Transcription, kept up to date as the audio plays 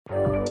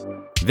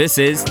This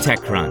is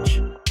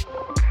TechCrunch.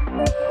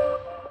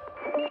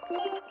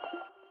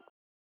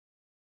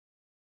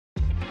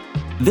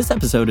 This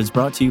episode is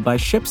brought to you by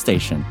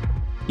ShipStation.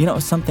 You know,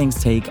 some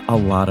things take a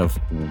lot of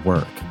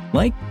work,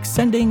 like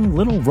sending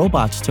little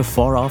robots to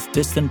far-off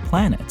distant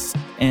planets.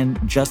 And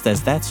just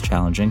as that's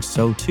challenging,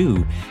 so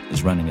too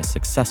is running a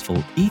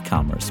successful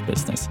e-commerce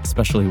business,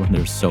 especially when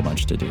there's so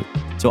much to do.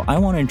 So I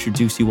want to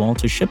introduce you all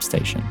to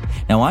ShipStation.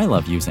 Now, I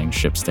love using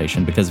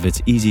ShipStation because of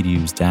its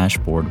easy-to-use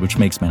dashboard, which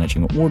makes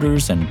managing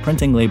orders and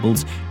printing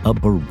labels a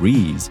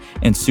breeze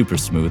and super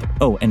smooth.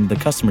 Oh, and the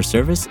customer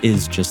service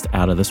is just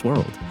out of this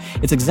world.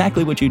 It's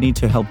exactly what you need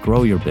to help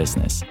grow your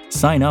business.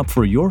 Sign up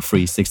for your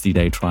free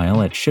 60-day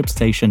trial at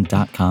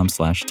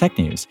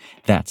shipstation.com/technews.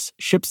 That's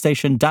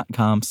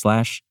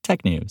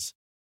shipstation.com/technews.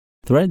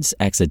 Threads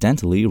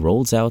accidentally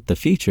rolls out the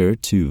feature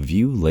to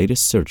view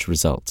latest search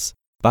results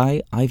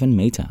by Ivan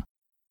Mehta.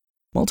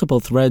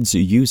 Multiple Threads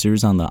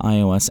users on the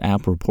iOS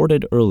app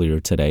reported earlier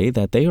today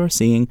that they are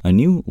seeing a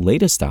new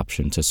latest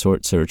option to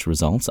sort search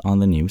results on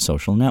the new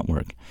social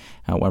network.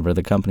 However,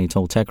 the company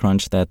told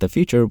TechCrunch that the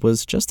feature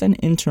was just an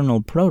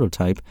internal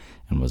prototype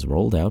and was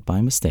rolled out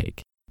by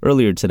mistake.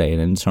 Earlier today,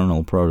 an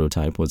internal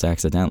prototype was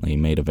accidentally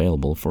made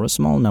available for a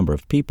small number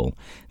of people.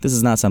 This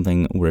is not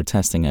something we're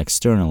testing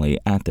externally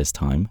at this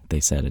time, they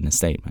said in a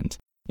statement.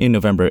 In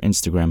November,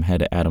 Instagram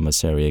head Adam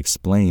Mosseri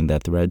explained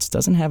that Threads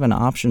doesn't have an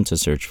option to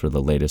search for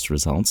the latest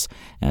results,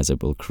 as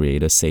it will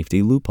create a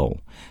safety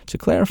loophole. To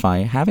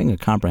clarify, having a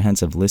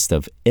comprehensive list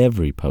of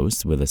every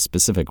post with a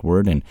specific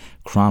word in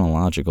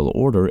chronological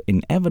order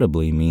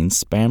inevitably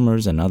means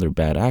spammers and other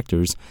bad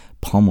actors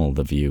pummel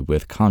the view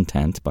with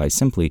content by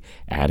simply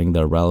adding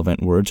the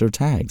relevant words or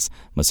tags,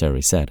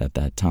 Mosseri said at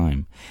that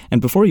time. And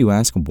before you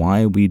ask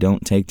why we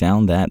don't take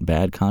down that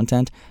bad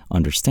content,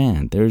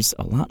 understand there's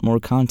a lot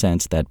more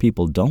content that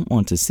people don't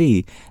want to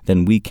see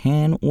than we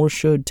can or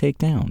should take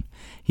down.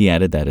 He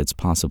added that it's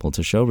possible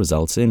to show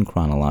results in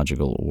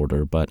chronological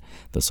order, but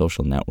the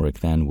social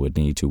network then would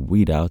need to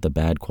weed out the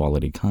bad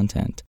quality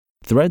content.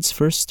 Threads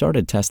first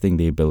started testing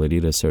the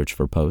ability to search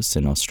for posts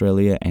in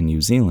Australia and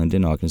New Zealand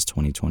in August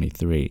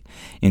 2023.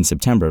 In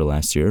September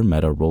last year,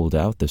 Meta rolled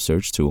out the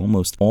search to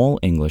almost all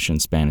English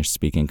and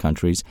Spanish-speaking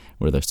countries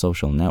where the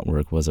social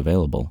network was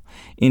available.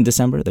 In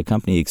December, the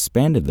company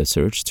expanded the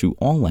search to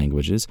all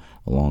languages,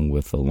 along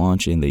with the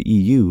launch in the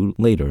EU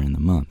later in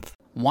the month.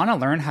 Want to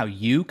learn how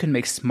you can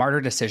make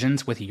smarter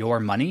decisions with your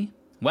money?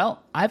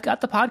 Well, I've got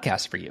the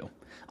podcast for you.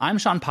 I'm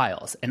Sean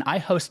Piles, and I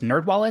host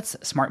NerdWallet's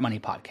Smart Money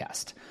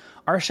Podcast.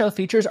 Our show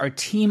features our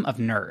team of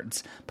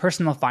nerds,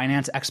 personal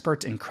finance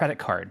experts in credit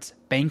cards,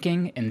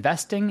 banking,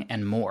 investing,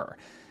 and more.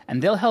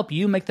 And they'll help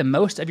you make the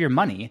most of your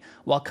money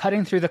while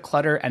cutting through the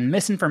clutter and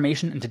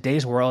misinformation in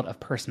today's world of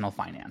personal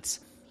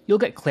finance. You'll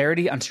get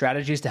clarity on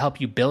strategies to help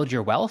you build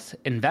your wealth,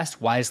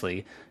 invest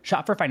wisely,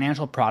 shop for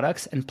financial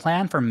products, and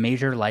plan for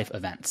major life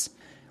events.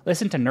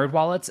 Listen to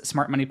NerdWallet's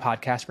Smart Money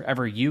Podcast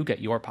wherever you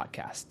get your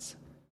podcasts.